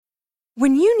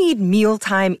When you need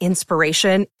mealtime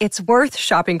inspiration, it's worth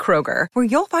shopping Kroger, where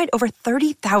you'll find over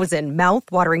 30,000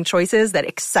 mouth-watering choices that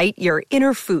excite your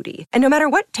inner foodie. And no matter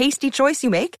what tasty choice you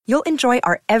make, you'll enjoy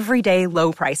our everyday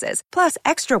low prices, plus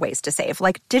extra ways to save,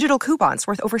 like digital coupons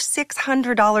worth over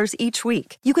 $600 each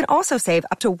week. You can also save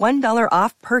up to $1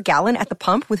 off per gallon at the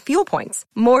pump with fuel points.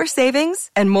 More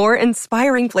savings and more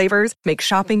inspiring flavors make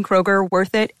shopping Kroger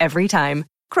worth it every time.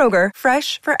 Kroger,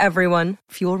 fresh for everyone.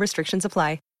 Fuel restrictions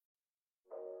apply.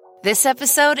 This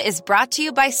episode is brought to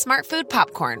you by Smartfood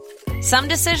Popcorn. Some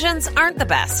decisions aren't the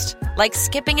best, like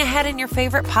skipping ahead in your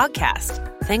favorite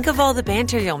podcast. Think of all the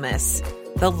banter you'll miss,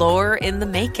 the lore in the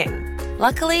making.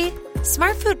 Luckily,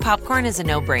 Smartfood Popcorn is a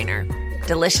no-brainer.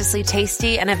 Deliciously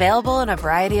tasty and available in a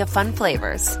variety of fun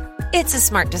flavors. It's a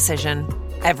smart decision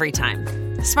every time.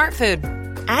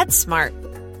 Smartfood. Add smart.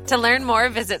 To learn more,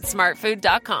 visit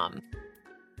smartfood.com.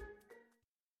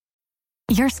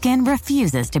 Your skin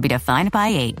refuses to be defined by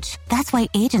age. That's why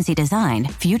Agency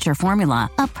designed Future Formula,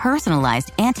 a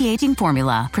personalized anti-aging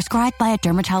formula prescribed by a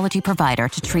dermatology provider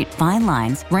to treat fine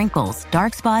lines, wrinkles,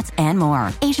 dark spots, and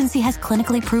more. Agency has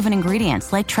clinically proven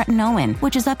ingredients like tretinoin,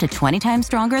 which is up to 20 times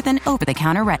stronger than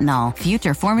over-the-counter retinol.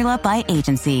 Future Formula by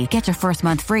Agency. Get your first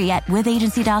month free at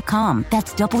withagency.com.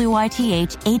 That's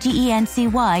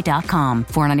WITHAGENCY.com.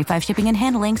 $4.95 shipping and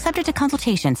handling, subject to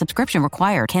consultation. Subscription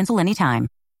required. Cancel anytime.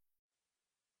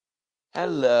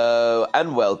 Hello,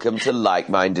 and welcome to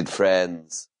Like-Minded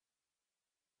Friends.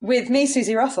 With me,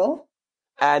 Susie Russell.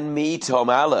 And me, Tom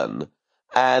Allen.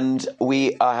 And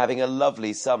we are having a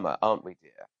lovely summer, aren't we,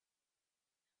 dear?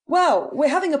 Well, we're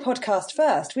having a podcast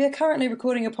first. We are currently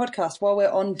recording a podcast while we're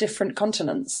on different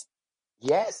continents.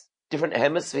 Yes, different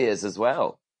hemispheres as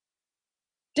well.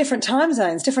 Different time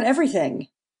zones, different everything.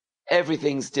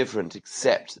 Everything's different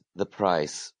except the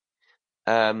price.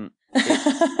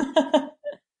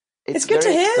 It's good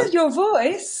to hear your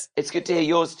voice. It's good to hear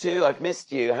yours too. I've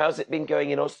missed you. How's it been going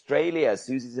in Australia?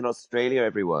 Susie's in Australia,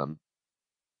 everyone.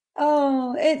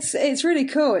 Oh, it's really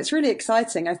cool. It's really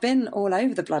exciting. I've been all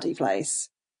over the bloody place.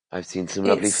 I've seen some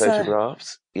lovely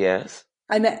photographs. Yes.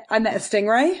 I met a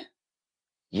stingray.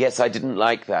 Yes, I didn't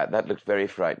like that. That looked very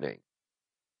frightening.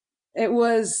 It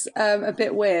was a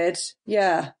bit weird.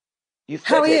 Yeah.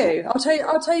 How are you?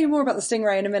 I'll tell you more about the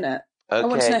stingray in a minute. Okay. I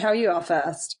want to know how you are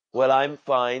first. Well, I'm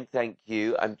fine, thank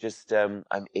you. I'm just, I'm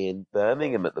in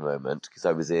Birmingham at the moment because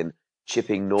I was in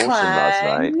Chipping Norton last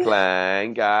night.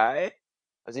 Clang, guy. I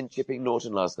was in Chipping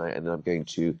Norton last night, and then I'm going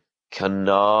to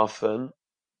Carnarvon,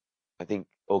 I think,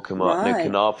 or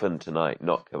Carnarvon tonight,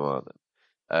 not Carmarthen.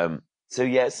 So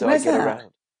Where's I get that?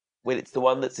 around. Well, it's the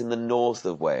one that's in the north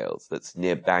of Wales, that's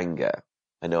near Bangor.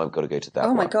 I know I've got to go to that one.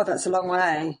 Oh my God, that's a long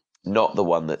way. Not the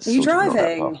one that's Are you sort of not that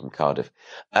driving? far from Cardiff.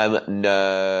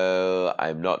 No,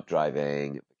 I'm not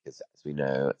driving because, as we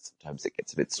know, sometimes it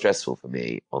gets a bit stressful for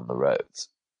me on the roads.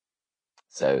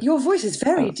 So Your voice is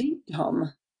very deep,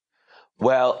 Tom.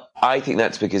 well, I think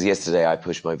that's because yesterday I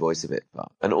pushed my voice a bit far,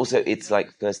 and also it's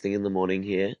like first thing in the morning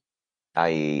here,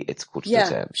 i.e., it's quarter to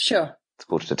 10. Sure. It's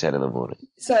quarter to 10 in the morning.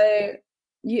 So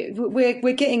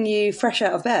we're getting you fresh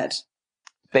out of bed.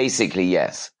 Basically,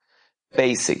 yes.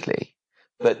 Basically.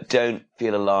 But don't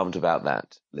feel alarmed about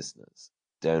that, listeners.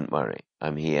 Don't worry.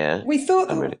 I'm here. We thought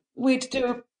we'd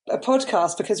do a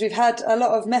podcast because we've had a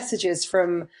lot of messages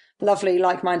from lovely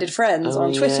like-minded friends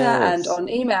on Twitter and on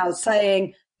emails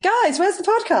saying, guys, where's the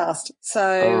podcast?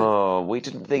 So we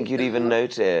didn't think you'd even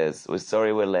notice. We're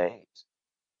sorry we're late.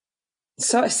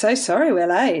 So sorry we're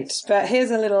late. But here's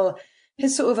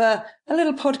sort of a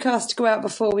little podcast to go out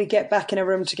before we get back in a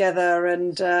room together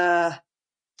and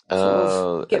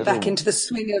get back into the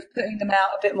swing of putting them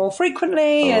out a bit more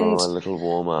frequently. And a little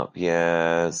warm up,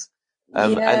 yes.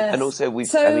 Yes. And also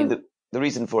the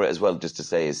reason for it as well, just to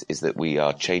say, is that we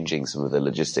are changing some of the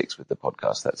logistics with the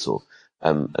podcast. That's all.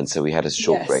 And so we had a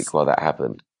short break while that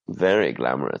happened. Very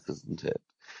glamorous, isn't it?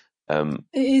 It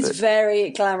is very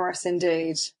glamorous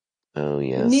indeed. Oh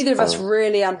yes. Neither of us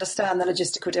really understand the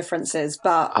logistical differences,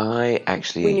 but we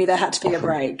knew there had to be a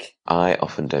break. I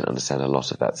often don't understand a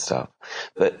lot of that stuff,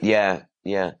 but yeah.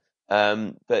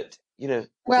 But you know.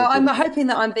 Well, I'm hoping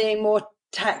that I'm being more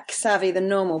tech savvy than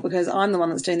normal because I'm the one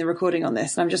that's doing the recording on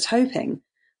this, and I'm just hoping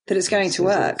that it's going to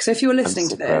work. So if you're listening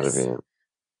to this, you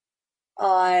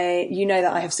know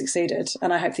that I have succeeded,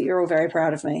 and I hope that you're all very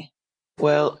proud of me.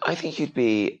 Well, I think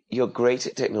you're great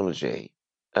at technology.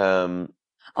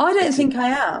 I don't think I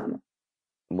am.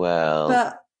 Well,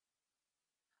 but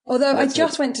although I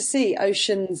just went to see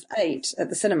Ocean's 8 at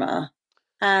the cinema,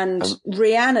 and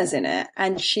Rihanna's in it,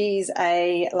 and she's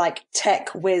a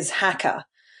tech whiz hacker,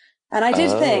 and I did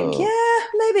think,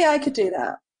 maybe I could do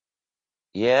that.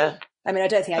 Yeah, I mean, I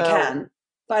don't think I can,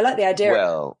 but I like the idea.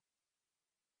 Well,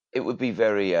 it would be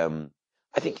very,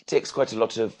 I think it takes quite a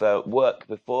lot of work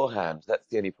beforehand. That's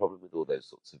the only problem with all those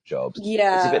sorts of jobs.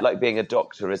 Yeah. It's a bit like being a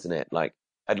doctor, isn't it? Like,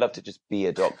 I'd love to just be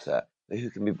a doctor, but who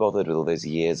can be bothered with all those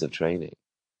years of training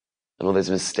and all those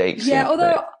mistakes? Yeah,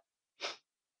 although,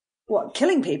 what,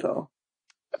 killing people?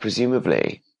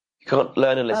 Presumably. You can't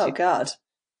learn unless God.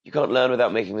 You can't learn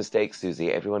without making mistakes,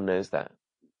 Susie. Everyone knows that.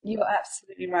 You're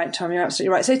absolutely right, Tom. You're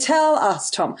absolutely right. So tell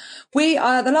us, Tom,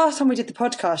 the last time we did the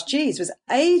podcast, was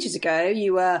ages ago.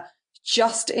 You were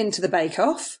just into the Bake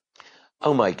Off.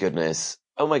 Oh my goodness.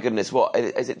 What?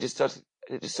 Has it just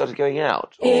started going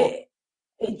out? Or?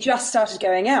 It just started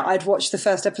going out. I'd watched the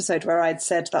first episode where I'd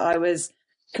said that I was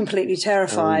completely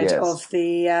terrified of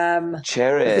the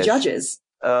judges.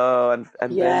 Oh, and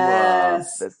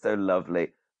yes. Benoit. That's so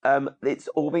lovely. It's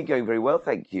all been going very well,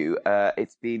 thank you.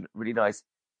 It's been really nice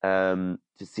to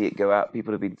see it go out.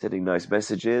 People have been sending nice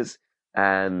messages,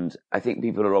 and I think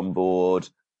people are on board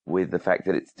with the fact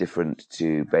that it's different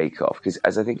to Bake Off. Because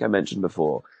as I think I mentioned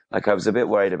before, like I was a bit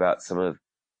worried about some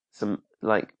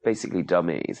like basically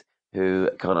dummies who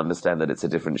can't understand that it's a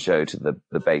different show to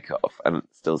the Bake Off and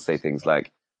still say things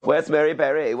like, "Where's Mary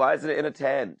Berry? Why isn't it in a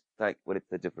tent?" Like, well,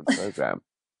 it's a different program.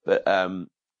 But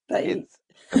it's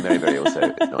Mary Berry also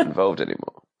is not involved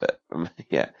anymore. But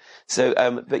yeah, so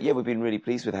but yeah, we've been really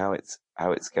pleased with how it's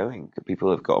going.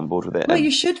 People have got on board with it. Well,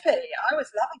 you should be. I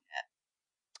was loving it.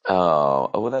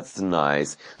 Oh, well, that's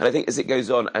nice. And I think as it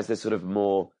goes on, as there's sort of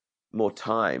more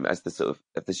time, as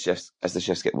the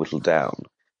chefs get whittled down,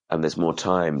 and there's more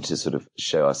time to sort of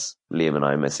show us Liam and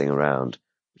I messing around,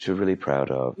 which we're really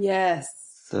proud of. Yes.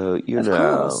 So of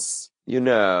course.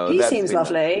 He seems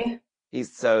lovely. Nice.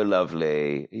 He's so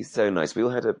lovely. He's so nice. We all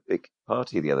had a big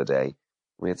party the other day.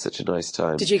 We had such a nice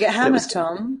time. Did you get hammered,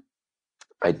 Tom?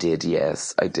 I did,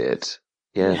 yes. I did.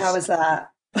 Yes. How was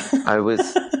that? I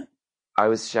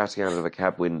was shouting out of a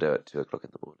cab window at 2:00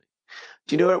 in the morning.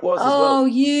 Do you know where it was as well? Oh,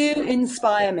 you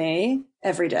inspire me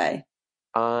every day.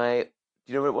 Do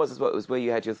you know where it was as well? It was where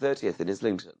you had your 30th in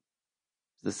Islington.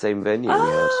 It's the same venue we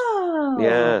had.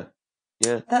 Yeah.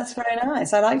 Yeah. That's very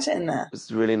nice. I liked it in there. It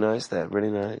was really nice there.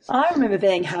 Really nice. I remember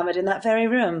being hammered in that very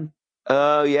room.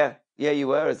 Oh, yeah. Yeah, you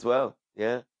were as well.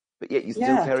 Yeah. But yet you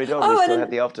still carried on. We still had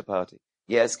the after party.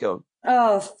 Yes, go on.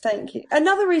 Oh, thank you.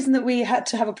 Another reason that we had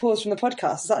to have a pause from the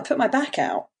podcast is that I put my back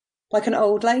out like an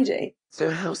old lady. So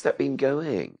how's that been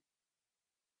going?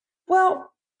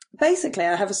 Well, basically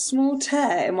I have a small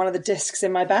tear in one of the discs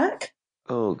in my back.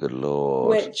 Oh, good Lord.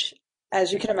 Which,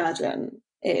 as you can imagine,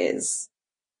 is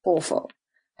awful.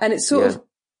 And it's sort of,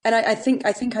 and I think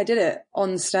I did it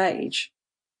on stage.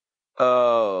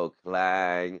 Oh,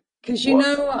 Clang. Because you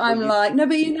know what I'm like. No,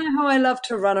 but you know how I love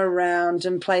to run around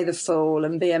and play the fool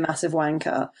and be a massive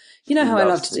wanker. You know how I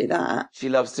love to do that. She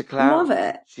loves to clown. Love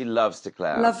it. She loves to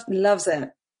clown. Loves it.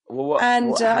 Well, what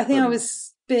I think I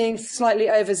was being slightly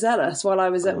overzealous while I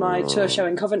was at my tour show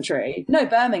in Coventry. No,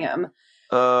 Birmingham.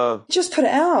 Just put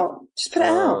it out. Just put it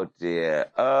out. Oh, dear.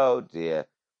 Oh, dear.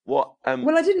 What?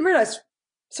 Well, I didn't realise.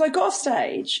 So I got off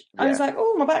stage. I was like,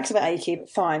 oh, my back's a bit achy, but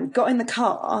fine. Got in the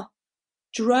car,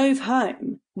 drove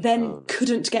home, then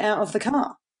couldn't get out of the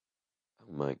car.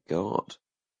 Oh, my God.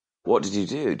 What did you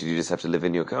do? Did you just have to live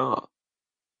in your car?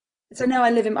 So now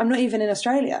I'm not even in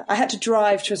Australia. I had to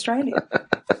drive to Australia.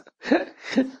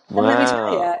 Wow. And let me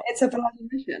tell you, it's a bloody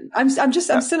mission. I'm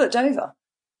still at Dover.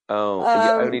 Oh,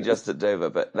 you're only just at Dover,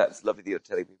 but that's lovely that you're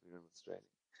telling people you're in Australia.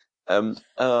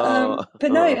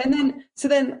 But no, and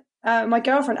then my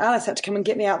girlfriend Alice had to come and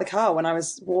get me out of the car when I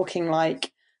was walking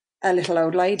like a little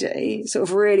old lady, sort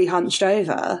of really hunched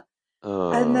over.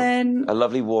 Oh, and then a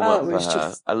lovely warm up for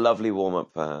her. A lovely warm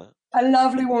up for her. A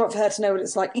lovely warm up for her to know what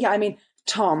it's like. Yeah, I mean,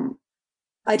 Tom,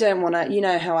 I don't want to, you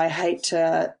know how I hate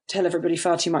to tell everybody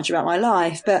far too much about my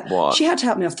life, but she had to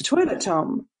help me off the toilet,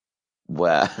 Tom.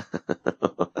 Where?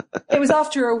 It was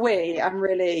after a wee. I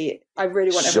really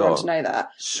want everyone to know that.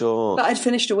 Sure. But I'd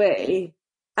finished a wee,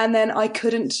 and then I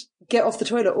couldn't get off the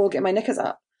toilet or get my knickers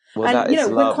up. Well, and, that is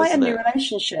we're quite a new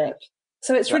relationship.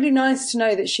 So it's really nice to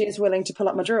know that she is willing to pull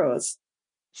up my drawers.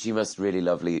 She must really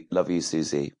love you,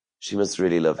 Susie. She must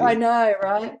really love you. I know,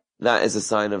 right? That is a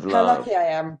sign of love. How lucky I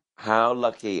am. How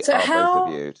lucky are both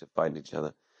of you to find each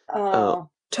other? Oh,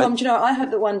 Tom, do you know, I hope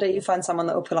that one day you find someone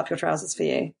that will pull up your trousers for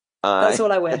you. That's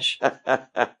all I wish. And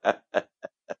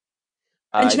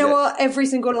do you know what? Every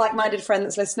single like-minded friend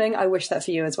that's listening, I wish that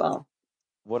for you as well.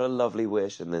 What a lovely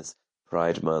wish in this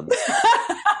Pride Month.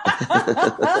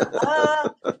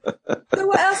 So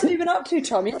what else have you been up to,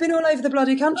 Tom? You've been all over the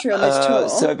bloody country on this tour.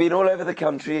 So I've been all over the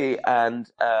country, and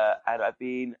I've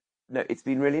been. No, it's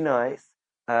been really nice.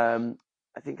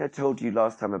 I think I told you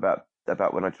last time about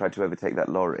when I tried to overtake that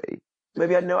lorry.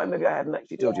 Maybe I hadn't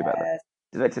actually told you about that.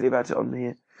 Did I tell you about it on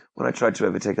here? When I tried to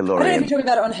overtake a lorry. I don't know if you're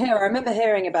talking about it on here. I remember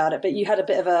hearing about it, but you had a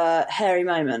bit of a hairy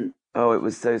moment. Oh, it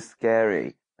was so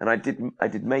scary. And I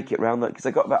did make it round because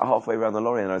I got about halfway around the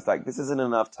lorry and I was like, this isn't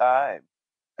enough time.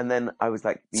 And then I was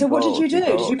like, so what did you do?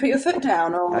 Did you put your foot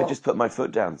down? Or? I just put my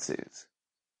foot down, Suze.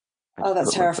 Oh,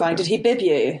 that's terrifying. Did he bib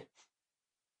you?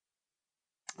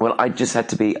 Well, I just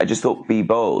thought be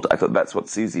bold. I thought that's what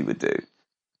Susie would do.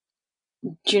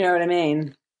 Do you know what I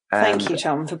mean? Thank you,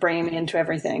 Tom, for bringing me into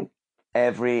everything.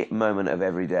 Every moment of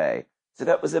every day. So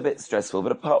that was a bit stressful,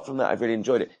 but apart from that, I've really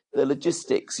enjoyed it. The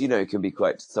logistics, can be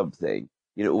quite something.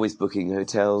 Always booking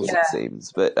hotels, it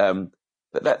seems. But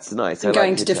that's nice. And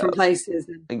going to different places.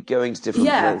 And going to different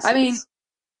places. I mean,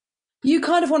 you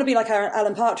kind of want to be like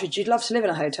Alan Partridge. You'd love to live in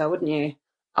a hotel, wouldn't you?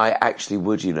 I actually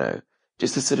would,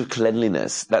 Just the sort of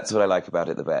cleanliness. That's what I like about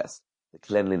it the best. The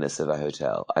cleanliness of a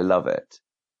hotel. I love it.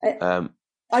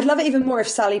 I'd love it even more if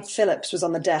Sally Phillips was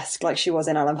on the desk like she was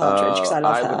in Alan Partridge, because I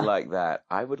love her. I would like that.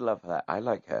 I would love that. I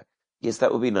like her. Yes,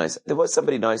 that would be nice. There was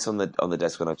somebody nice on the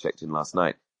desk when I checked in last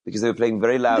night because they were playing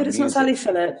very loud music. But it's not Sally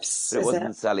Phillips, but it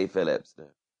wasn't Sally Phillips, no.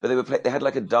 But they had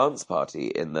like a dance party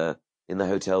in the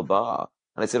hotel bar.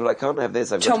 And I said, well, I can't have this.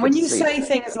 Tom, when you say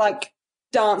things like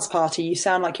dance party, you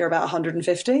sound like you're about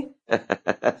 150.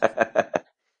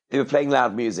 They were playing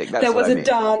loud music. That's there was a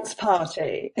dance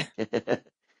party.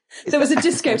 There was a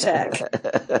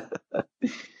discotheque.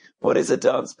 What is a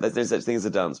dance? There's no such thing as a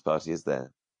dance party, is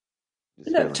there?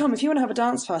 Look, Tom, if you want to have a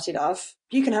dance party, love,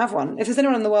 you can have one. If there's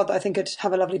anyone in the world that I think could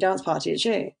have a lovely dance party, it's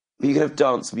you. But you can have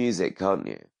dance music, can't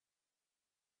you?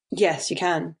 Yes, you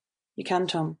can. You can,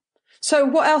 Tom. So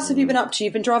what else have you been up to?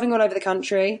 You've been driving all over the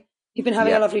country. You've been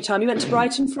having a lovely time. You went to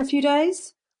Brighton for a few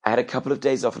days? I had a couple of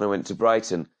days off and I went to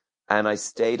Brighton and I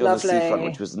stayed on the seafront,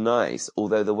 which was nice,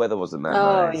 although the weather wasn't that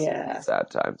nice. Oh, yeah. Sad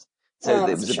times. So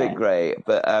it was a bit grey,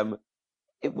 but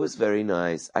it was very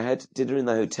nice. I had dinner in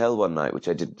the hotel one night, which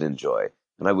I didn't enjoy,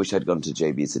 and I wish I'd gone to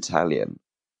JB's Italian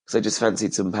because I just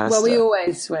fancied some pasta. Well, we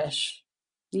always wish.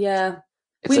 Yeah.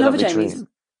 We love a Jamie's.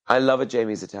 I love a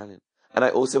Jamie's Italian. And I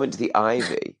also went to the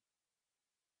Ivy.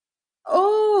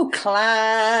 Oh,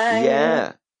 clang.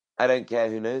 Yeah. I don't care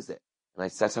who knows it. And I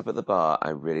sat up at the bar. I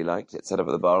really liked it. Sat up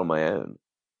at the bar on my own.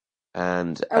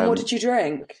 And what did you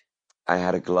drink? I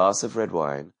had a glass of red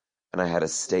wine and I had a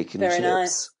steak and chips. Very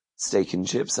nice. Steak and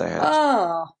chips I had.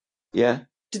 Oh. Yeah.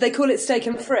 Did they call it steak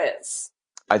and Fritz?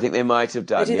 I think they might have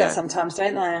done. They do that sometimes,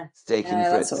 don't they? Steak and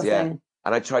Fritz, sort of thing.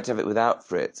 And I tried to have it without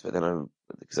Fritz, but then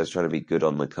because I was trying to be good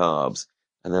on the carbs.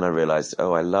 And then I realised,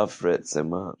 I love Fritz so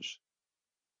much.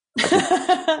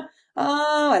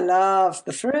 I love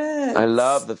the Fritz. I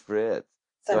love the Fritz.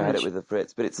 So I had it with the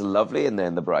Fritz. But it's lovely in there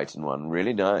in the Brighton one.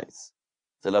 Really nice.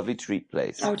 It's a lovely treat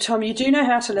place. Oh, Tom, you do know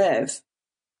how to live.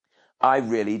 I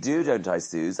really do, don't I,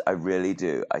 Suze? I really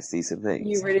do. I see some things.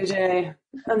 You really do.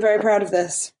 I'm very proud of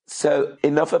this. So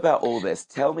enough about all this.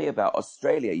 Tell me about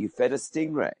Australia. You fed a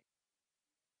stingray.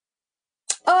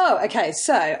 Oh, okay.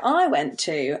 So I went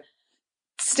to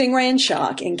Stingray and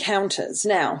Shark Encounters.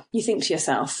 Now, you think to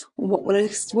yourself, what will a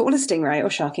stingray or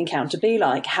shark encounter be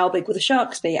like? How big will the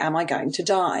sharks be? Am I going to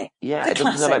die? Yeah, the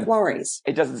classic worries.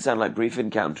 It doesn't sound like Brief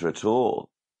Encounter at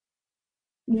all.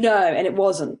 No, and it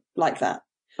wasn't like that.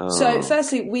 Oh. So,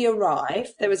 firstly, we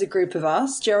arrived. There was a group of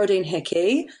us, Geraldine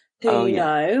Hickey, who you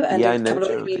know, and a couple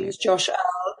of comedians, Josh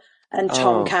Earl and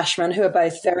Tom Cashman, who are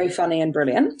both very funny and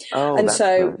brilliant. Oh, and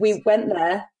so nice. We went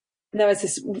there, and there was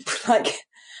this,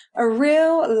 a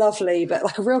real lovely, but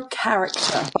like a real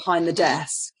character behind the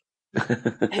desk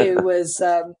who was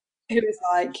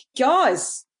like,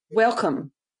 guys,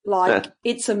 welcome. Like,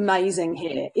 it's amazing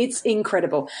here. It's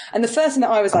incredible. And the first thing that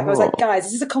I was like, guys,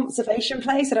 this is a conservation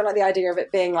place. I don't like the idea of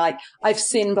it being like, I've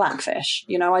seen blackfish.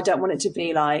 I don't want it to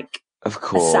be like of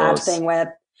course. A sad thing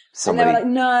where, and they were like,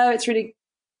 no, it's really,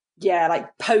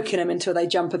 like poking them until they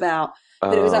jump about.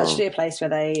 But it was actually a place where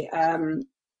they,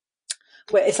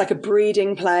 where it's like a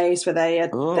breeding place where they're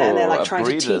like trying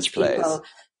to teach people.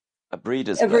 A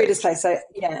breeder's place. So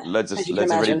yeah, loads of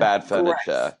really bad furniture.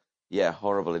 Gross. Yeah,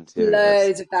 horrible interiors.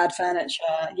 Loads of bad furniture.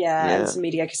 Yeah. And some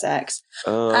mediocre sex.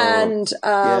 And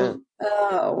so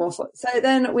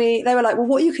then they were like, well,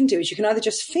 what you can do is you can either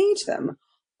just feed them,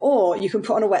 or you can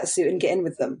put on a wetsuit and get in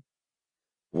with them.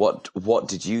 What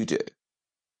did you do?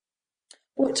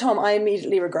 Well, Tom, I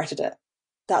immediately regretted it.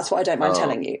 That's what I don't mind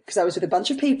telling you, because I was with a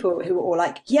bunch of people who were all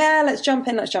like, yeah, let's jump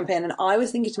in. And I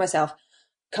was thinking to myself,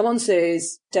 come on,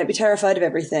 Suze, don't be terrified of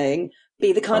everything.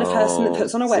 Be the kind of person that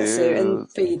puts on a wetsuit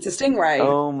and feeds a stingray.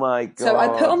 Oh, my God. So I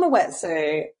put on the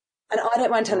wetsuit And I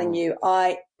don't mind telling you,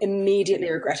 I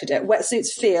immediately regretted it.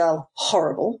 Wetsuits feel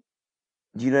horrible.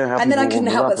 You know how and then I couldn't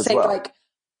help but think, well. like,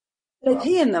 they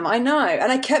pee in them, I know.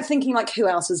 And I kept thinking, like, who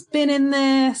else has been in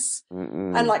this?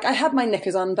 And, like, I had my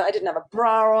knickers on, but I didn't have a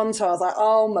bra on. So I was like,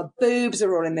 oh, my boobs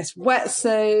are all in this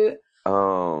wetsuit.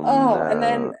 Oh,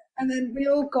 no. And then we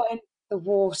all got in the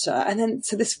water. And then,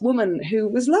 so this woman who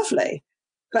was lovely,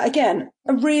 but again,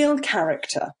 a real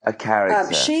character. A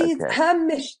character.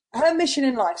 Her mission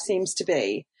in life seems to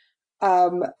be,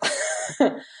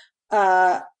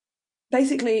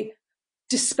 basically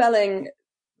dispelling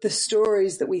the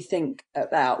stories that we think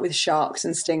about with sharks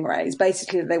and stingrays,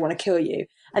 basically that they want to kill you.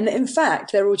 And that in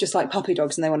fact, they're all just like puppy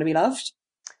dogs and they want to be loved.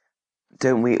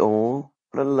 Don't we all?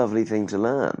 What a lovely thing to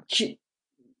learn.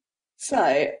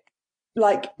 So,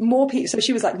 like, more people, so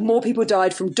she was like, more people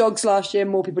died from dogs last year,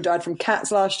 more people died from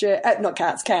cats last year. Not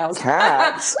cats, cows.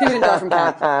 Cats? People didn't die from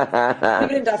cats. People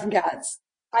didn't die from cats.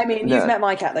 I mean, you've met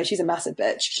my cat though. She's a massive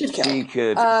bitch. She'd kill. She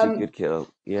could kill.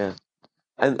 Yeah.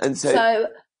 And so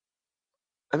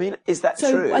I mean, is that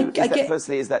true?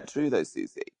 Firstly, is that true though,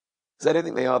 Susie? Because I don't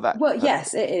think they are that. Well,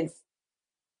 yes, it is.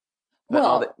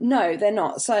 Well, no, they're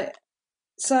not. So,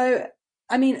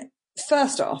 I mean,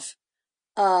 first off,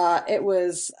 it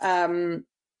was, the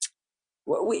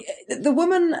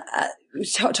woman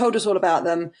told us all about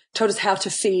them, told us how to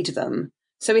feed them.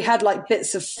 So we had like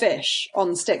bits of fish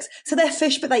on sticks. So they're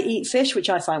fish, but they eat fish, which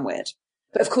I find weird.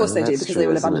 But of course they do because they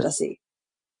will live under the sea.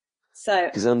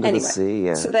 So the sea,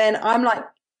 yeah. So then I'm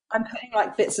putting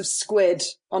like bits of squid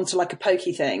onto like a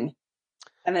pokey thing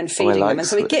and then feeding them. And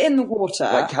so we get in the water.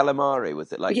 Like calamari,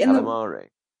 was it like calamari?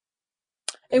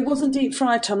 It wasn't deep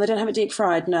fried, Tom. They don't have it deep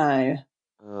fried, no.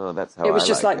 Oh, that's how it was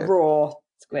just like raw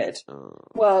squid. Oh,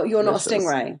 well, you're not a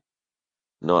stingray.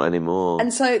 Not anymore.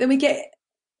 And so then we get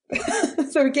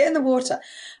so we get in the water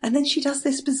and then she does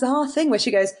this bizarre thing where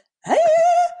she goes, hey,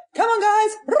 come on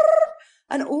guys.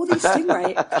 And all these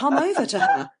stingray come over to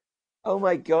her. Oh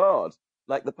my God.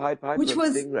 Like the Pied Piper of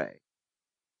stingray.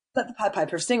 Like the Pied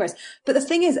Piper of stingrays. But the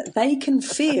thing is, they can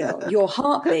feel your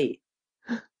heartbeat.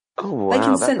 Oh, wow. They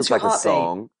can sense your heartbeat. A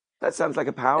song. That sounds like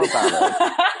a power ballad.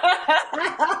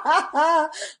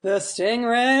 The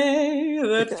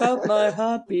stingray that felt my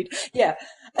heartbeat. Yeah.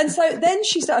 And so then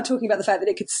she started talking about the fact that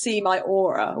it could see my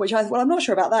aura, which I'm not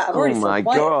sure about that. I've already felt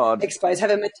quite exposed,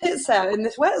 having my tits out in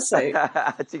this wetsuit.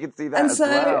 She can see that as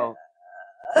well.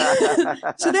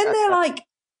 So then they're like,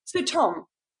 so Tom,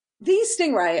 these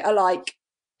stingray are like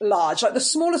large. Like the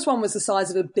smallest one was the size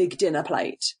of a big dinner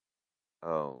plate.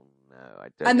 Oh no, I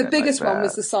don't. And the biggest one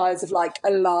was the size of like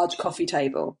a large coffee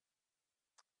table.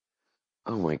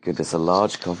 Oh my goodness, a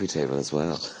large coffee table as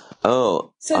well.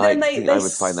 Oh, so then I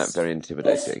would find that very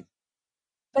intimidating.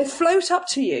 They float up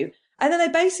to you and then they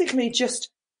basically just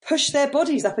push their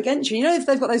bodies up against you. You know, if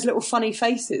they've got those little funny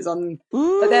faces on,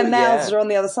 but their mouths are on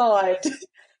the other side.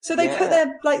 So they put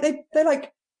their, like, they're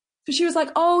like, so she was like,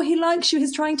 oh, he likes you.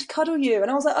 He's trying to cuddle you. And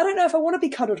I was like, I don't know if I want to be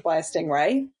cuddled by a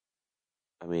stingray.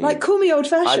 I mean, like, call me old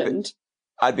fashioned.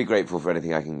 I'd be grateful for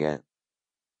anything I can get.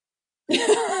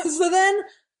 So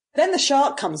then the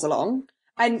shark comes along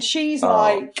and she's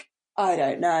like, I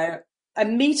don't know, a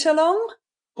meter long.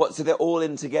 What? So they're all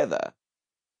in together?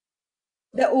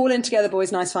 They're all in together,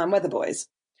 boys, nice fine weather boys.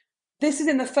 This is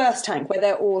in the first tank where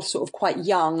they're all sort of quite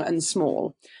young and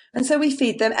small. And so we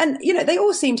feed them and, you know, they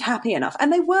all seemed happy enough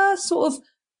and they were sort of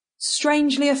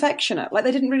strangely affectionate. Like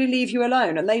they didn't really leave you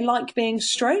alone and they like being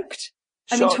stroked.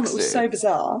 I mean, Tom, it was so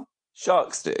bizarre.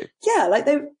 Sharks do?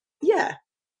 Yeah,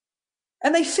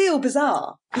 And they feel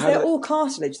bizarre because they're all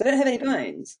cartilage. They don't have any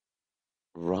bones.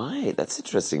 Right. That's an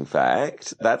interesting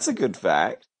fact. That's a good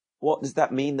fact. What does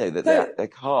that mean, though? That they're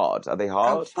hard? Are they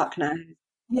hard? Oh, fuck no.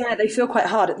 Yeah, they feel quite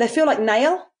hard. They feel like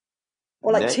nail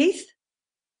or like teeth.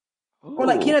 Ooh. Or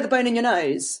like, you know, the bone in your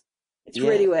nose. It's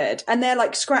really weird. And they're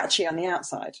like scratchy on the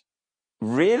outside.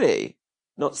 Really?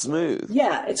 Not smooth?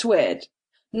 Yeah, it's weird.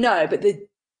 No, but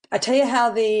I tell you how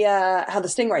the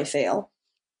stingray feel.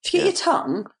 If you get your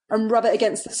tongue and rub it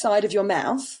against the side of your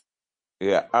mouth.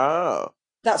 Yeah. Oh.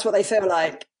 That's what they feel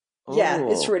like. Oh. Yeah,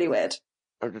 it's really weird.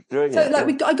 I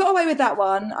got away with that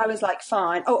one. I was like,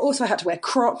 fine. Oh, also I had to wear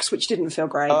Crocs, which didn't feel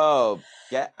great. Oh,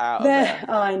 get out of there.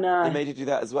 I know. They made you do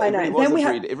that as well. I know.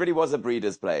 It really was a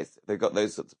breeder's place. They've got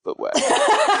those sorts of footwear.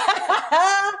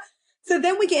 So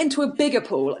then we get into a bigger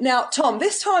pool. Now, Tom,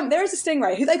 this time there is a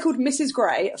stingray who they called Mrs.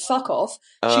 Grey. Fuck off.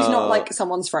 She's not like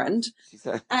someone's friend.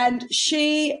 And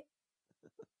she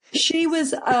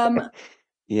was,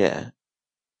 yeah.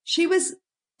 She was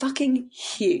fucking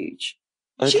huge.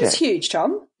 Okay. She was huge,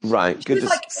 Tom. Right. Good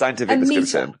scientific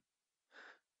description.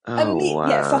 Oh, wow.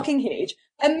 Yeah, fucking huge.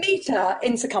 1 meter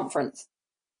in circumference.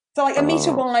 So like a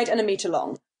metre wide and a metre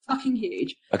long. Fucking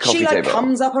huge. A coffee she like table.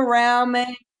 comes up around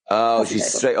me. Oh,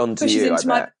 she's straight onto you, I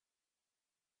bet.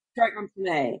 Straight onto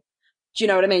me. Do you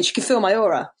know what I mean? She can feel my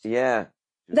aura. Yeah.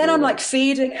 Then I'm like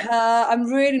feeding her. I'm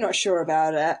really not sure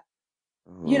about it.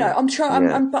 You know, I'm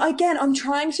trying, but again, I'm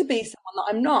trying to be someone that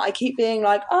I'm not. I keep being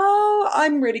like, oh,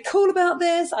 I'm really cool about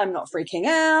this. I'm not freaking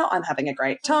out. I'm having a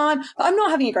great time. But I'm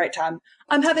not having a great time.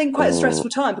 I'm having quite a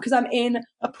stressful time because I'm in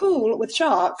a pool with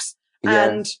sharks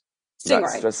and stingray.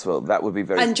 That's stressful. That would be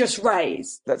very... And just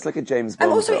rays. That's like a James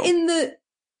Bond I'm also film.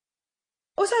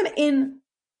 I'm in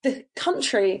the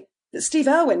country that Steve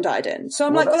Irwin died in. So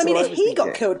I'm like, well, I mean, if he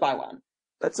got killed by one.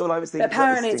 That's all I was thinking. But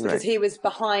apparently it's because he was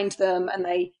behind them and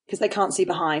because they can't see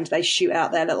behind, they shoot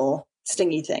out their little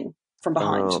stingy thing from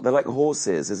behind. Oh, they're like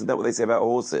horses. Isn't that what they say about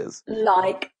horses?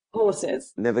 Like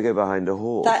horses. Never go behind a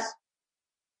horse.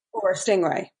 Or a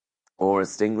stingray. Or a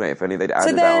stingray, if only they'd added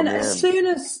so that on then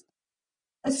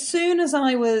as soon as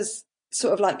I was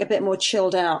sort of like a bit more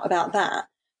chilled out about that,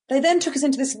 they then took us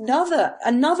into this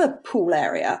another pool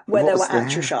area where there were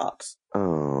actual sharks.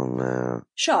 Oh, no.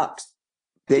 Sharks.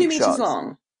 Big 2 meters sharks.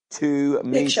 long. 2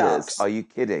 meters. Sharks. Are you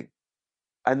kidding?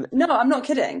 No, I'm not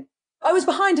kidding. I was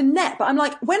behind a net, but I'm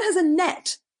like, when has a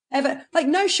net ever, like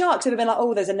no shark's ever been like,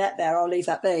 oh, there's a net there, I'll leave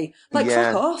that be. Like,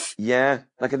 fuck off. Yeah,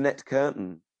 like a net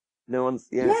curtain. No one's,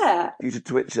 Yeah. You to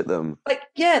twitch at them. Like,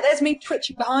 yeah, there's me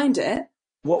twitching behind it.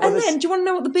 And then, do you want to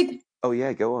know what the big... Oh,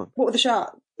 yeah, go on. What were the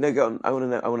sharks? No, go on. I want to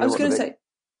know. I was going to say,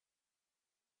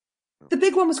 the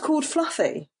big one was called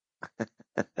Fluffy.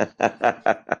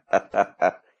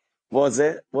 Was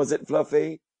it? Was it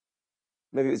Fluffy?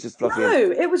 Maybe it was just Fluffy. No,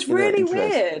 it was really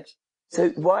weird. So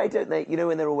why don't they, you know,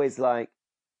 when they're always like,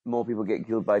 more people get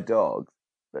killed by dogs,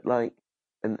 but like,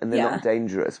 and they're not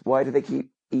dangerous, why do they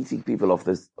keep eating people off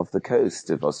the coast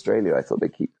of Australia? I thought they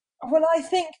keep... Well, I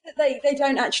think that they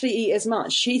don't actually eat as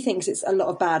much. She thinks it's a lot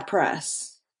of bad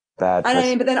press. Bad press. I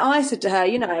mean, but then I said to her,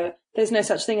 you know, there's no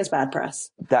such thing as bad press.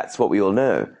 That's what we all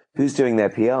know. Who's doing their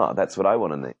PR? That's what I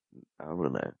want to know. I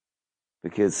want to know.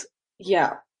 Because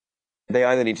they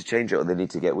either need to change it or they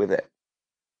need to get with it.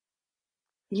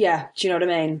 Yeah, do you know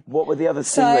what I mean? What were the other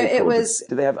stingrays called?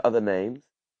 Do they have other names?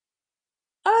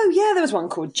 Oh, yeah, there was one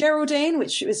called Geraldine,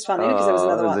 which was funny because there was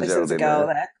another one. There was a girl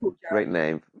there called Great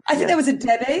name. I think there was a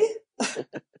Debbie.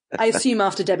 I assume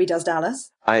after Debbie Does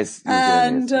Dallas. I assume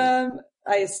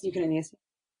you can only assume.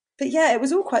 But yeah, it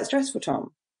was all quite stressful,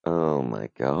 Tom. Oh my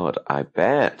God, I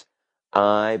bet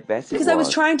it was. Because I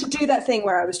was trying to do that thing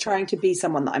where I was trying to be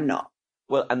someone that I'm not.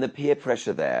 Well, and the peer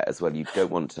pressure there as well, you don't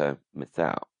want to miss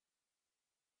out.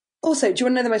 Also, do you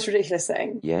want to know the most ridiculous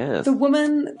thing? Yes. The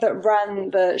woman that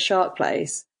ran the shark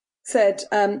place said,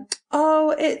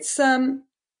 here's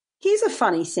a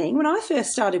funny thing. When I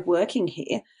first started working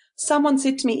here, someone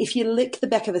said to me, if you lick the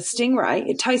back of a stingray,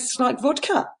 it tastes like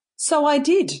vodka. So I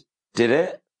did. Did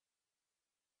it?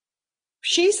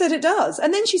 She said it does.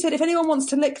 And then she said, if anyone wants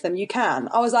to lick them, you can.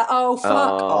 I was like, oh, fuck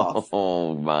off.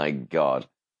 Oh, my God.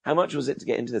 How much was it to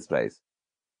get into this place?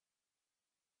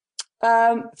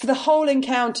 For the whole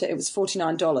encounter, it was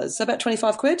 $49. So about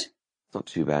 25 quid. Not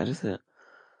too bad, is it?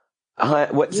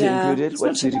 Wetsuit included?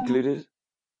 Wetsuit included?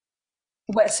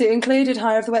 Wetsuit included,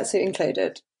 hire of the wetsuit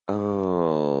included.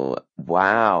 Oh,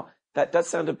 wow. That does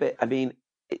sound a bit, I mean,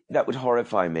 that would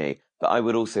horrify me, but I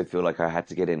would also feel like I had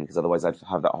to get in because otherwise I'd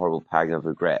have that horrible pang of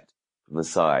regret from the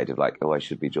side of like, oh, I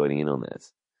should be joining in on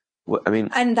this.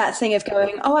 And that thing of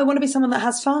going, oh, I want to be someone that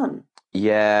has fun.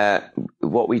 Yeah,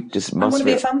 what we just must... I want to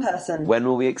be a fun person. When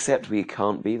will we accept we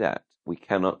can't be that? We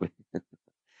cannot...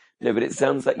 No, but it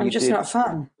sounds like I'm just not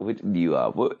fun. You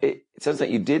are. Well, it sounds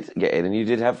like you did get in and you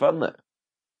did have fun, though.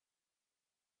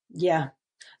 Yeah.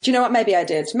 Do you know what? Maybe I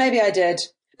did.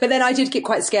 But then I did get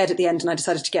quite scared at the end and I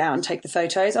decided to get out and take the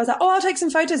photos. I was like, oh, I'll take some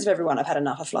photos of everyone. I've had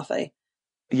enough of Fluffy.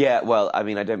 Yeah, well, I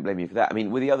mean, I don't blame you for that. I mean,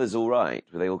 were the others all right?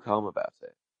 Were they all calm about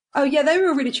it? Oh, yeah, they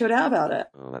were really chilled out about it.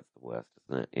 Oh, that's the worst,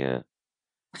 isn't it? Yeah.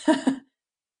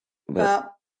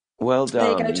 Well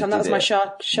done. There you go, Tom. That was my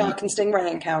shark and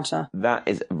stingray encounter. That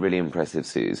is really impressive,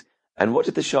 Suze. And what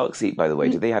did the sharks eat, by the way?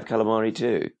 Did they have calamari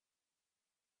too?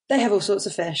 They have all sorts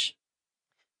of fish.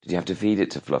 Did you have to feed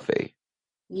it to Fluffy?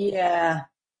 Yeah.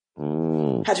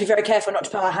 Mm. Had to be very careful not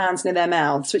to put our hands near their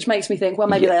mouths, which makes me think, well,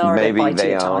 maybe they are a bit bitey. Maybe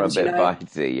they are times, a bit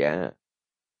bitey, yeah.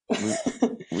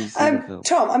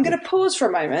 Tom, I'm going to pause for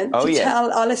a moment to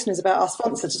tell our listeners about our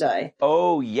sponsor today.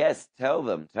 Oh, yes. Tell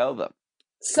them.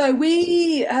 So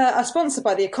we are sponsored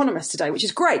by The Economist today, which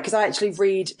is great because I actually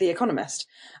read The Economist.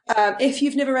 If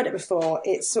you've never read it before,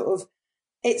 it's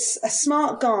a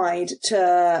smart guide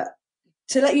to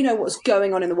let you know what's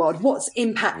going on in the world, what's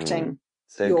impacting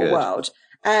your world.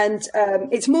 And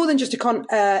it's more than just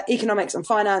economics and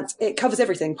finance. It covers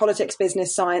everything: politics,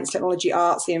 business, science, technology,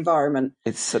 arts, the environment.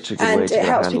 It's such a good way to get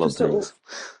a handle on things.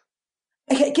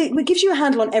 It gives you a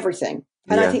handle on everything.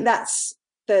 And I think that's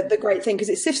the great thing, because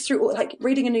it sifts through, like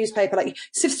reading a newspaper, like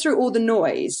sifts through all the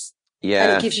noise. Yeah.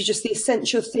 And it gives you just the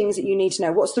essential things that you need to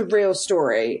know. What's the real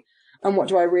story and what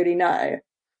do I really know?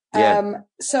 Yeah.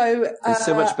 So it's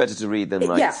so much better to read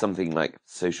than something like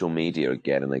social media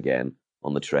again and again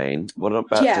on the train. What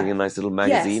about doing a nice little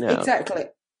magazine out? Exactly.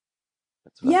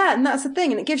 Yeah, and that's the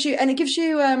thing. And it gives you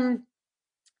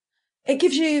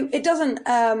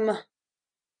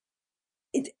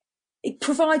it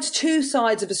provides two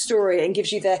sides of a story and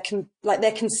gives you their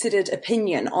considered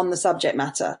opinion on the subject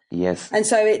matter. Yes. And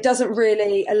so it doesn't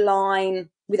really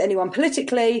align with anyone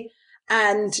politically,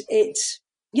 and it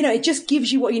just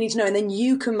gives you what you need to know, and then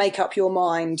you can make up your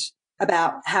mind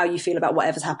about how you feel about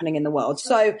whatever's happening in the world.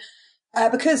 So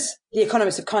because The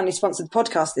Economist have kindly sponsored the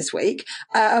podcast this week,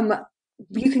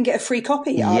 you can get a free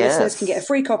copy. Our listeners can get a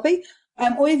free copy.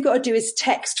 All you've got to do is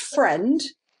text friend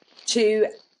to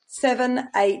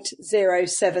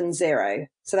 78070.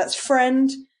 So that's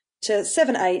friend to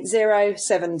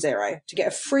 78070 to get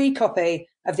a free copy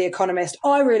of The Economist.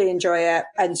 I really enjoy it,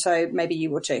 and so maybe you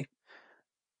will too.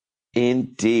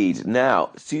 Indeed.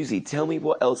 Now, Susie, tell me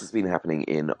what else has been happening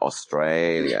in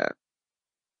Australia.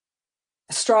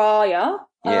 Australia?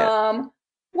 Yeah.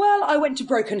 Well, I went to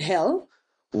Broken Hill.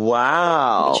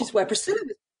 Wow. Which is where Priscilla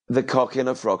was. The Cock in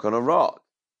a Frock on a Rock.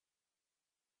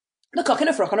 The Cock in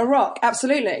a Frock on a Rock,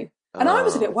 absolutely. And I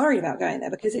was a bit worried about going there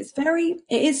because it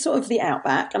is sort of the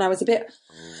outback, and I was a bit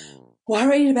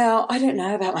worried about, I don't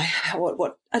know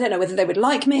whether they would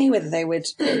like me, whether they would,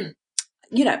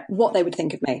 what they would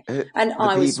think of me. And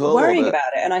I was worrying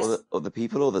about it. And or the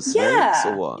people or the snakes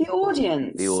or what? The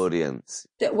audience. The audience.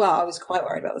 Well, I was quite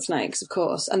worried about the snakes, of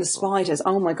course, and the spiders.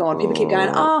 Oh my God. People keep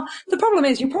going, the problem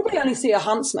is you probably only see a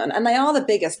huntsman, and they are the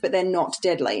biggest, but they're not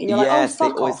deadly. And you're like,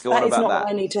 fuck off. That is not what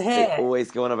I need to hear. They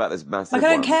always go on about this massive I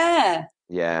don't care.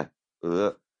 Yeah.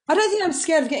 Ugh. I don't think I'm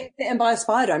scared of getting bitten by a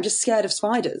spider. I'm just scared of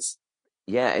spiders.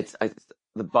 Yeah, it's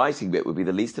the biting bit would be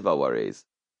the least of our worries.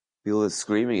 All the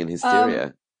screaming and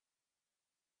hysteria.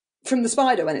 From the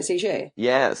spider when it sees you?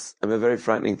 Yes, a very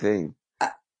frightening thing.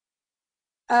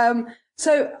 So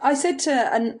I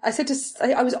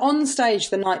was on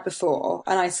stage the night before,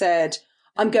 and I said,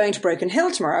 I'm going to Broken Hill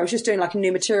tomorrow. I was just doing like a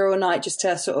new material night just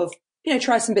to sort of,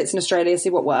 try some bits in Australia, see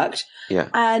what worked. Yeah.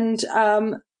 And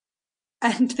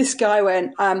this guy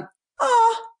went,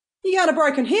 you going to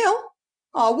Broken Hill?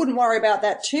 Oh, I wouldn't worry about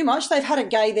that too much. They've had a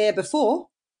gay there before.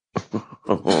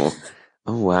 Oh,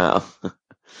 wow.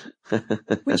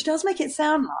 Which does make it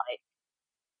sound like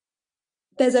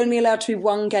there's only allowed to be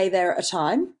one gay there at a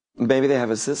time. Maybe they have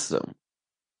a system.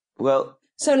 Well,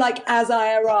 so like as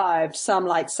I arrived, some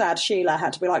like sad Sheila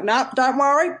had to be like, "Nope, don't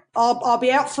worry, I'll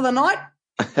be out for the night.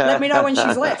 Let me know when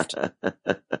she's left."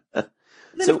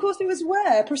 Then of course it was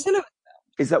where Priscilla was.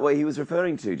 Is that what he was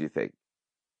referring to? Do you think?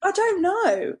 I don't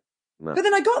know. No. But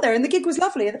then I got there and the gig was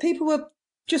lovely and the people were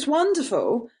just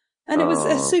wonderful, and it was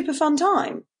a super fun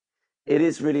time. It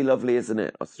is really lovely, isn't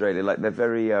it? Australia, like they're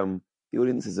very, the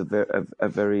audiences are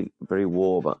very, very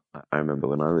warm. I remember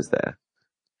when I was there.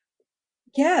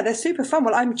 Yeah, they're super fun.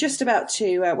 Well, I'm just about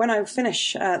to, when I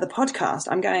finish the podcast,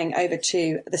 I'm going over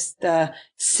to the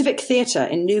Civic Theatre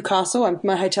in Newcastle.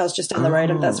 My hotel's just down the road,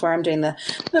 and that's where I'm doing the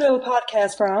little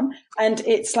podcast from. And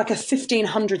it's like a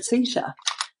 1,500 seater.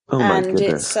 Oh my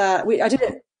goodness! I did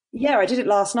it. Yeah, I did it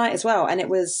last night as well, and it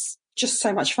was just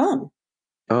so much fun.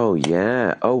 Oh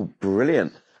yeah! Oh,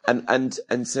 brilliant! And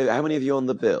so, how many of you on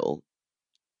the bill?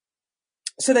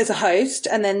 So there's a host,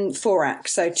 and then 4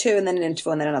 acts. So 2, and then an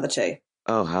interval, and then another 2.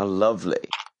 Oh, how lovely!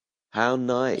 How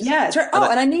nice! Yeah, it's right.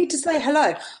 And I need to say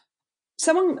hello.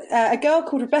 A girl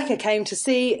called Rebecca came to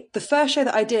see the first show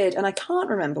that I did, and I can't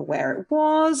remember where it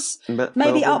was.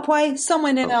 Maybe Upway,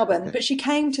 somewhere near Melbourne. Okay. But she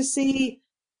came to see.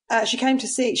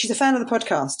 She's a fan of the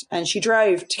podcast, and she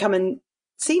drove to come and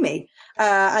see me.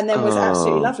 And then was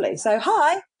absolutely lovely. So,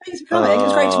 hi, thanks for coming. It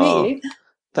was great to meet you.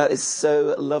 That is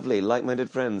so lovely. Like-minded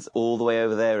friends all the way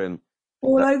over there. And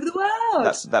over the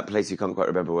world. That place you can't quite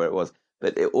remember where it was.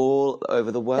 But all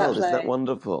over the world. Isn't that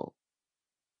wonderful?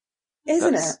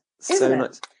 Isn't it? So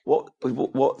nice. What,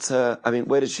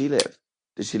 where does she live?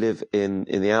 Does she live in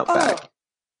the outback?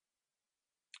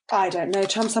 I don't know.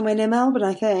 Somewhere near Melbourne,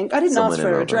 I think. I didn't ask for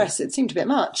her address. It seemed a bit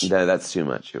much. No, that's too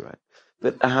much. You're right.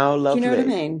 But how lovely. Do you know what I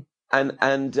mean?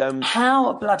 And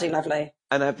how bloody lovely.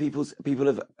 And have people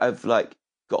have like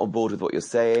got on board with what you're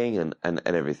saying and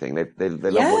everything. They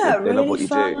love what you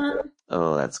do.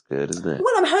 Oh, that's good, isn't it?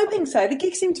 Well, I'm hoping so. The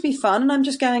gigs seem to be fun, and I'm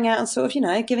just going out and sort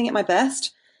of, giving it my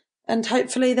best. And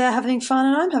hopefully they're having fun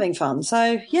and I'm having fun.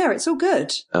 So, yeah, it's all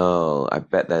good. Oh, I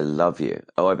bet they love you.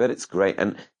 Oh, I bet it's great.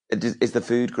 And is the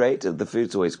food great? The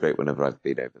food's always great whenever I've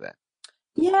been over there.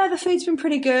 Yeah, the food's been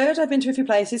pretty good. I've been to a few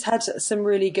places, had some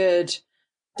really good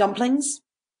dumplings.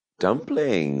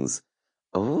 Dumplings?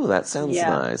 Oh, that sounds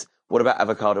nice. What about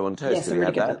avocado on toast? Have you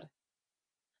had that?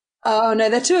 Oh, no,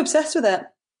 they're too obsessed with it.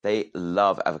 They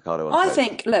love avocado on toast.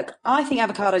 I think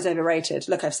avocado's overrated.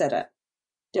 Look, I've said it.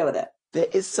 Deal with it. There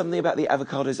is something about the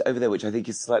avocados over there which I think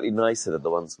is slightly nicer than the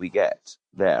ones we get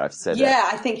there. I've said it. Yeah,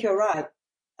 I think you're right.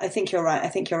 I think you're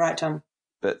right, Tom.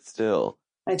 But still.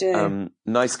 I do.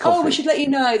 Nice coffee. Oh, we should let you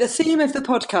know, the theme of the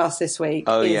podcast this week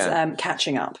is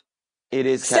catching up. It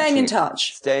is staying in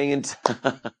touch. Staying in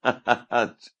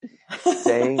touch.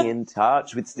 Staying in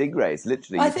touch with stingrays.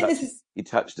 Literally, you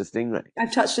touched a stingray.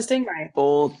 I've touched a stingray.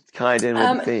 All tied in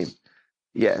with the theme.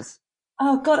 Yes.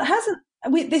 Oh God, it hasn't.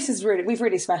 We've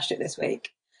really smashed it this week.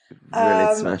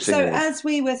 Really smashing it. As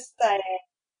we were saying,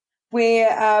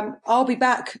 I'll be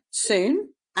back soon,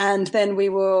 and then we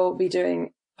will be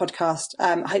doing podcast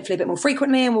hopefully a bit more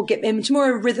frequently, and we'll get into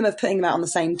more of a rhythm of putting them out on the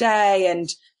same day,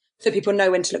 and so people know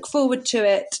when to look forward to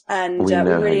it. And we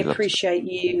really appreciate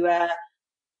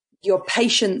your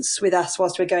patience with us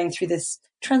whilst we're going through this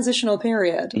transitional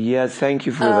period. Yeah, thank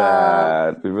you for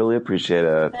that. We really appreciate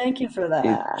it. Thank you for that.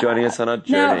 You're joining us on our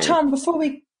journey. Now, Tom, before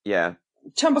we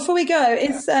go,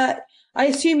 I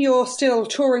assume you're still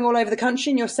touring all over the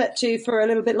country and you're set to for a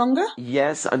little bit longer?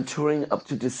 Yes, I'm touring up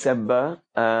to December.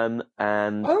 And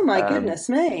oh my goodness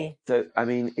me. So, I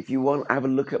mean, if you want, have a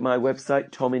look at my website,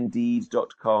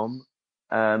 tomindeed.com.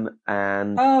 Go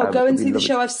and see the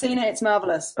show. I've seen it. It's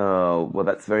marvellous. Oh, well,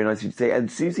 that's very nice of you to say.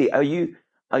 And Susie, are you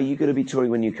going to be touring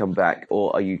when you come back,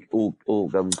 or are you all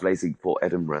guns blazing for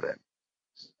Edinburgh then?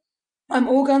 I'm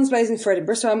all guns blazing for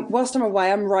Edinburgh. So whilst I'm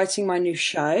away, I'm writing my new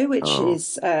show, which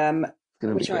I'm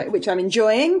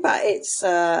enjoying, but it's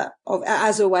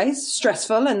as always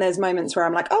stressful. And there's moments where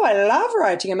I'm like, oh, I love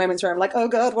writing, and moments where I'm like, oh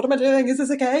God, what am I doing? Is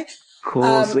this okay? Of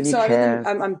course, when you care.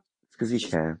 It's because you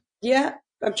care. Yeah,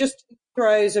 I'm just in the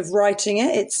throes of writing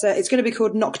it. It's going to be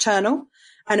called Nocturnal,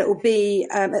 and it will be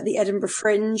at the Edinburgh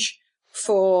Fringe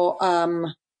for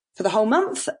the whole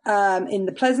month in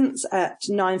the Pleasance at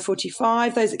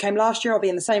 9:45. Those that came last year, I'll be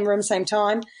in the same room, same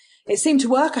time. It seemed to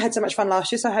work. I had so much fun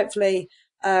last year, so hopefully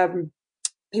people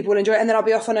will enjoy it. And then I'll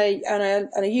be off on a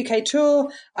UK tour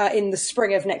in the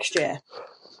spring of next year.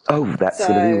 Oh, that's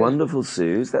going to be wonderful,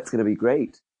 Suze. That's going to be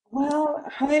great. Well,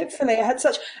 hopefully. I had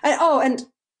such and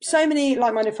so many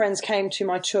like-minded friends came to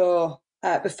my tour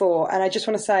before, and I just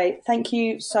want to say thank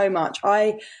you so much.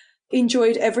 I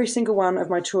enjoyed every single one of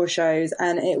my tour shows,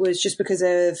 and it was just because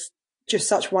of just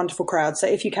such wonderful crowds. So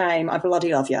if you came, I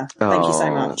bloody love you. Thank you so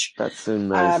much. That's so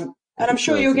nice. And I'm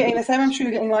sure you're getting the same. I'm sure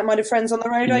you're getting like-minded friends on the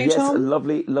road, are you, Tom? Yes,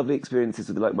 lovely experiences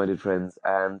with like-minded friends,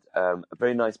 and a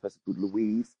very nice person called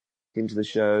Louise came to the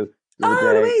show.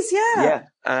 Louise, yeah. Yeah,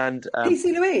 and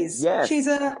PC Louise. Yeah, she's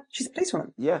a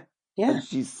policewoman. Yeah. Yeah. And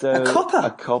she's a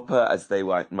copper, as they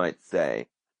might say.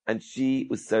 And she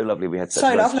was so lovely. We had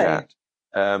such a nice chat.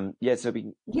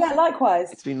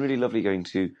 Likewise. It's been really lovely going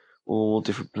to all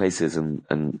different places and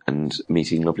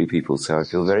meeting lovely people. So I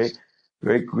feel very,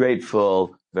 very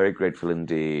grateful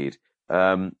indeed.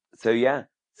 Well,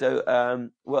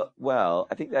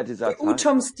 I think that is our time. All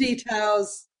Tom's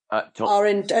details are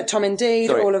in Tom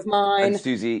Indeed, all of mine. And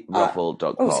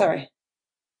SusieRuffle.com. Oh, sorry.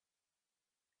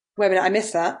 Wait a minute, I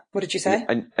missed that. What did you say?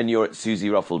 And you're at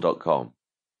SusieRuffle.com.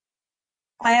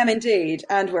 I am indeed.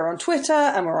 And we're on Twitter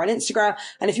and we're on Instagram.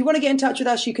 And if you want to get in touch with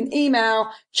us, you can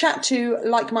email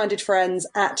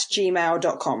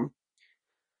chat2likemindedfriends@gmail.com.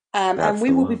 And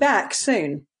we will be back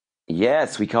soon.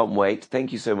 Yes, we can't wait.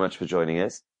 Thank you so much for joining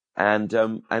us. And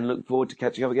look forward to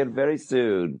catching up again very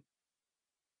soon.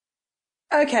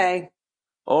 Okay.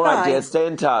 All right, dear. Stay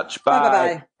in touch.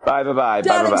 Bye. Bye. Bye.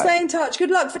 Darling, stay in touch.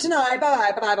 Good luck for tonight.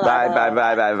 Bye. Bye. Bye.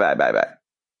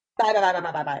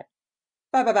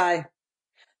 Bye. Bye.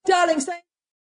 Darling, stay.